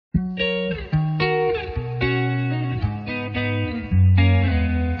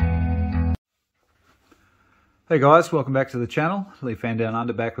Hey guys, welcome back to the channel. Lee Fan Down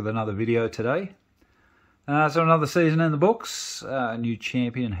Under back with another video today. So another season in the books. A new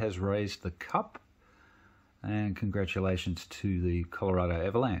champion has raised the cup. And congratulations to the Colorado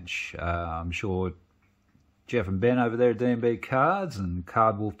Avalanche. I'm sure Jeff and Ben over there at D&B Cards and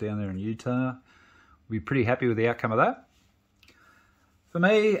Card Wolf down there in Utah will be pretty happy with the outcome of that. For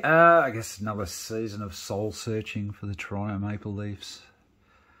me, I guess another season of soul searching for the Toronto Maple Leafs.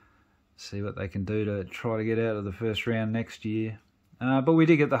 See what they can do to try to get out of the first round next year. But we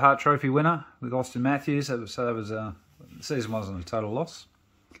did get the Hart Trophy winner with Austin Matthews, so that was the season wasn't a total loss.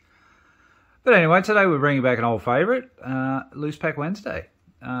 But anyway, today we're bringing back an old favourite, Loose Pack Wednesday.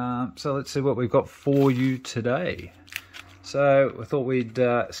 So let's see what we've got for you today. So I thought we'd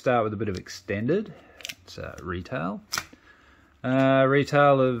start with a bit of extended. It's retail.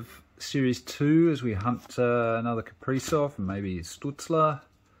 Retail of Series 2 as we hunt another Kaprizov and maybe Stutzler.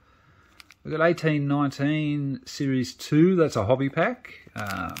 We've got 18-19 Series 2, that's a hobby pack.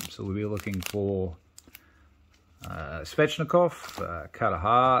 So we'll be looking for Svechnikov, Carter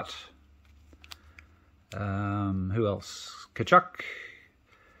Hart, who else? Kachuk.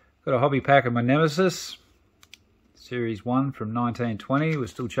 Got a hobby pack of my Nemesis, Series 1 from 1920. We're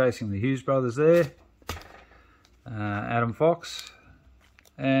still chasing the Hughes brothers there. Adam Fox.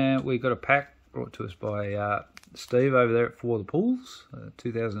 And we got a pack brought to us by Steve over there at For the Pools,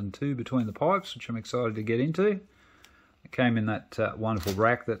 2002 Between the Pipes, which I'm excited to get into. It came in that wonderful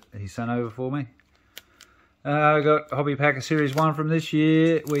rack that he sent over for me. I got Hobby Pack of Series 1 from this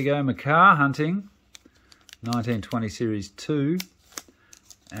year. We go Macar hunting, 1920 Series 2.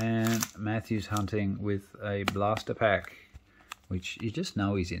 And Matthews hunting with a blaster pack, which you just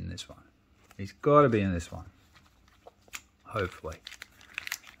know he's in this one. He's got to be in this one, hopefully.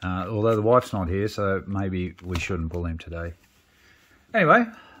 Although the wife's not here, so maybe we shouldn't pull him today. Anyway,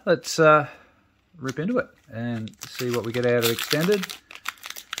 let's rip into it and see what we get out of extended.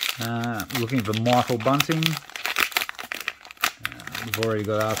 Looking for Michael Bunting. We've already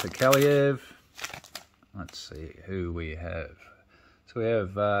got Arthur Kaliev. Let's see who we have. So we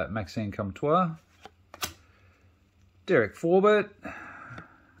have Maxime Comtois, Derek Forbett,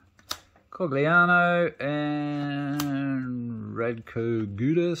 Cogliano, and Radko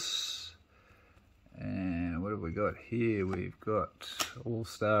Gudas. And what have we got here? We've got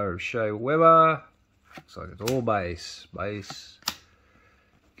All-Star of Shea Weber. Looks like it's all base.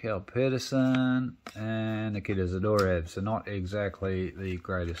 Cal Pedersen and Nikita Zadorev. So not exactly the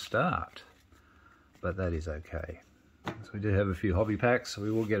greatest start, but that is okay. So we do have a few hobby packs, so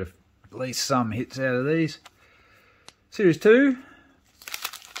we will get at least some hits out of these. Series 2.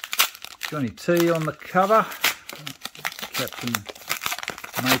 Johnny T on the cover, Captain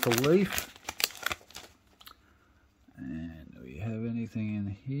Maple Leaf. And do we have anything in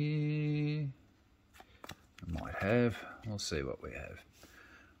here? We might have. We'll see what we have.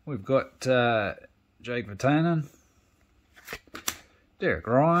 We've got Jake Vatanen, Derek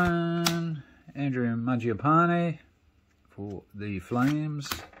Ryan, Andrew Mangiapane for the Flames,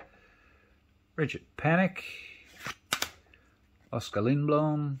 Richard Panik, Oscar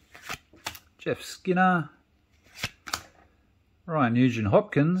Lindblom, Jeff Skinner, Ryan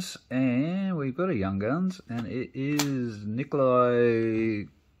Nugent-Hopkins, and we've got a Young Guns, and it is Nikolai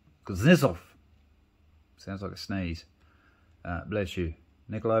Kuznetsov. Sounds like a sneeze. Bless you.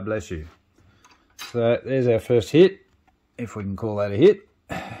 Nikolai, bless you. So there's our first hit, if we can call that a hit,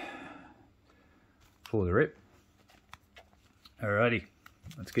 for the rip. Alrighty,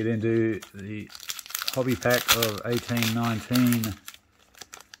 let's get into the hobby pack of 18-19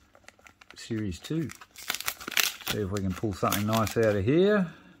 Series 2. See if we can pull something nice out of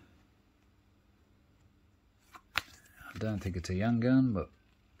here. I don't think it's a Young Gun, but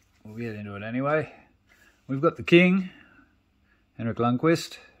we'll get into it anyway. We've got the King, Henrik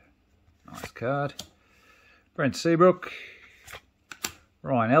Lundqvist. Nice card. Brent Seabrook.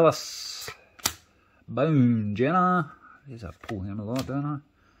 Ryan Ellis. Bone Jenner. Geez, I pull him a lot, don't I?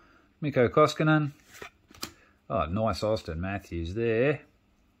 Mikko Koskinen. Oh, nice Austin Matthews there.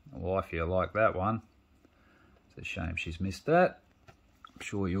 Wifey, I like that one. It's a shame she's missed that. I'm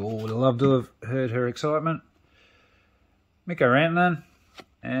sure you all would have loved to have heard her excitement. Mikko Rantanen.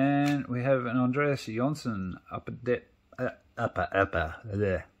 And we have an Andreas Jonsson upper there.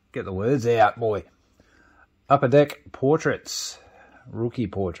 Get the words out, boy. Upper Deck Portraits. Rookie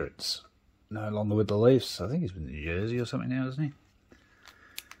Portraits. No longer with the Leafs. I think he's with New Jersey or something now, isn't he?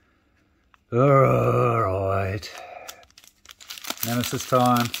 Alright. Nemesis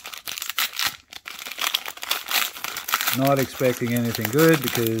time. Not expecting anything good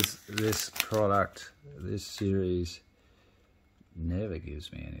because this product, this series, never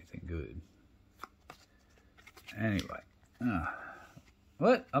gives me anything good. Anyway.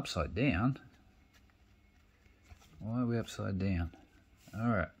 What? Upside down? Why are we upside down?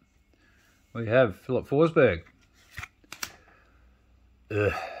 Alright. We have Philip Forsberg.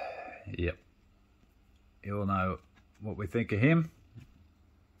 Yep. You all know what we think of him.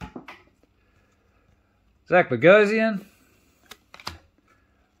 Zach Bogosian.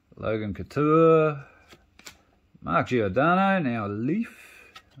 Logan Couture. Mark Giordano, now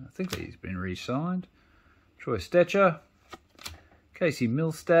Leaf. I think he's been re-signed. Troy Stetcher. Casey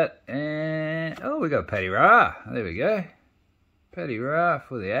Milstat. And, oh, we got Paddy Ra. There we go. Paddy Ra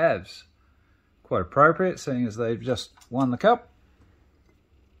for the Avs. Quite appropriate, seeing as they've just won the cup.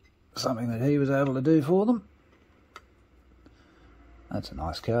 Something that he was able to do for them. That's a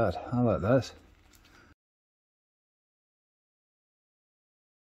nice card. I like those.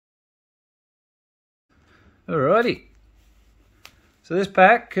 Alrighty. So this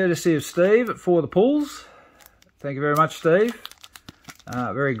pack, courtesy of Steve at For the Pools. Thank you very much, Steve.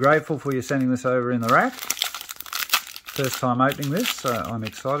 Very grateful for you sending this over in the rack. First time opening this, so I'm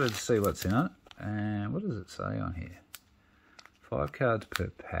excited to see what's in it. And what does it say on here? 5 cards per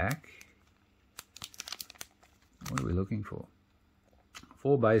pack. What are we looking for?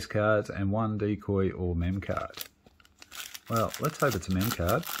 4 base cards and 1 decoy or mem card. Well, let's hope it's a mem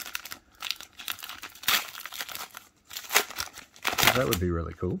card. That would be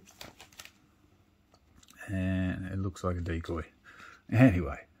really cool. And it looks like a decoy.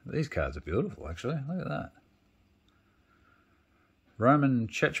 Anyway, these cards are beautiful, actually. Look at that. Roman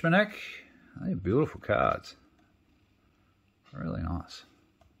Chechmanek. They're beautiful cards. Really nice.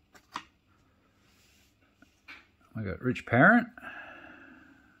 We got Rich Parent.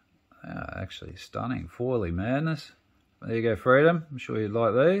 Actually stunning. Foily Madness. There you go, Freedom. I'm sure you'd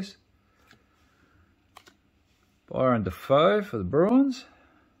like these. Byron Defoe for the Bruins.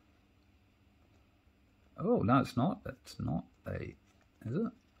 Oh, no, it's not. That's not a... Is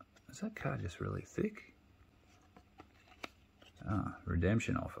it? Is that card just really thick? Ah,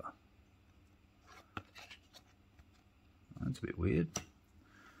 redemption offer. That's a bit weird.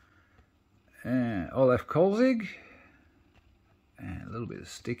 And Olaf Kolzig. And a little bit of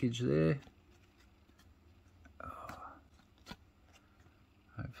stickage there. Oh.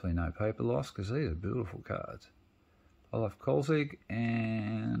 Hopefully no paper loss, because these are beautiful cards. Olaf Kolzig,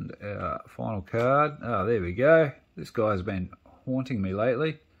 and our final card. Oh, there we go. This guy's been haunting me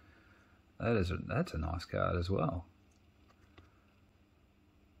lately. That's a nice card as well.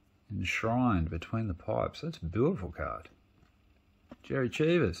 Enshrined Between the Pipes. That's a beautiful card. Jerry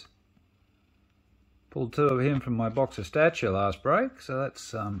Cheevers. Pulled 2 of him from my box of Stature last break, so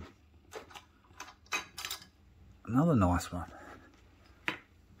that's another nice one.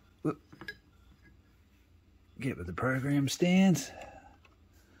 Get with the program stands.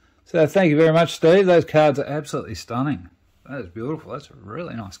 So thank you very much, Steve. Those cards are absolutely stunning. That is beautiful. That's a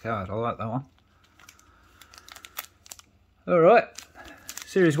really nice card. I like that one. Alright.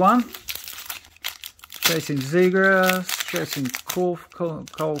 Series 1. Chasing Zegras. Chasing Cole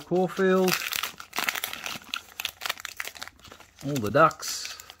Caulfield. All the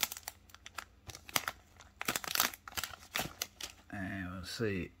Ducks. And we'll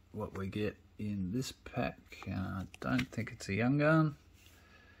see what we get in this pack. I don't think it's a young gun,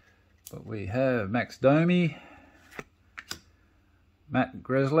 but we have Max Domi, Matt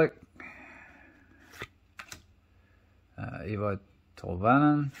Grzelcyk, Evi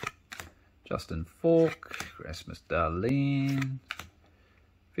Tolvanen, Justin Falk, Rasmus Dahlin,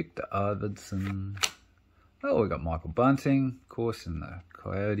 Victor Arvidsson. Oh, we got Michael Bunting, of course, in the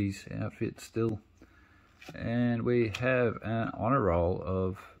Coyotes outfit still. And we have an honor roll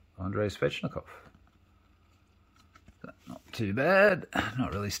of Andrei Svechnikov. Not too bad,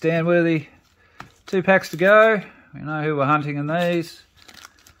 not really stand worthy. 2 packs to go. We know who we're hunting in these.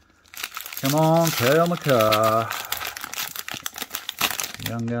 Come on, Cale McCarr.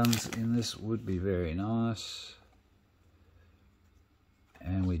 Young guns in this would be very nice.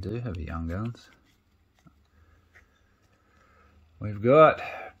 And we do have young guns. We've got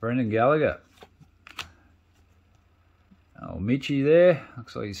Brendan Gallagher. Oh, Mitchie there.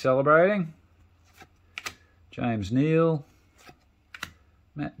 Looks like he's celebrating. James Neal.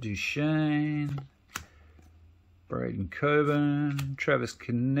 Matt Duchesne. Braden Coburn. Travis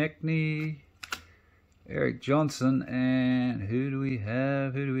Konechny. Eric Johnson. And who do we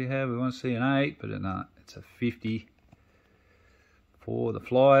have? Who do we have? We want to see an 8, but no, it's a 50 for the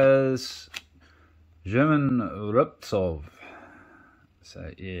Flyers. German Ruptsov.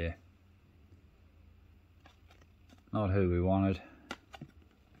 So, yeah. Not who we wanted,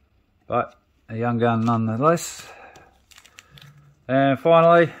 but a young gun nonetheless. And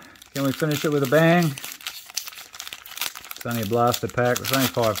finally, can we finish it with a bang? It's only a blaster pack. There's only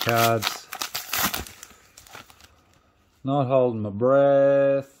 5 cards. Not holding my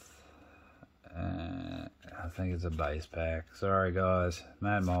breath. I think it's a base pack. Sorry guys.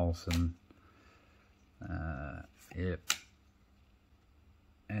 Matt Molson. Yep.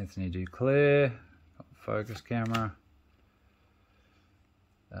 Anthony Duclair. Focus camera.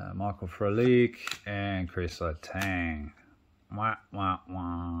 Michael Frolik and Chris Letang. Wah, wah,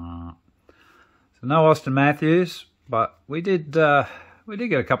 wah. So no Austin Matthews, but we did get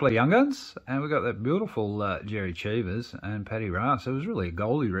a couple of young guns, and we got that beautiful Jerry Cheevers and Paddy Ross. It was really a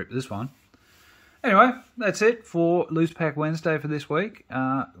goalie rip, this one. Anyway, that's it for Loose Pack Wednesday for this week.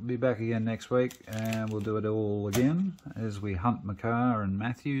 We'll be back again next week, and we'll do it all again as we hunt McCarr and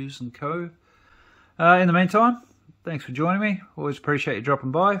Matthews and co. In the meantime, thanks for joining me. Always appreciate you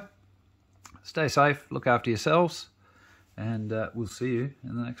dropping by. Stay safe, look after yourselves, and we'll see you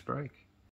in the next break.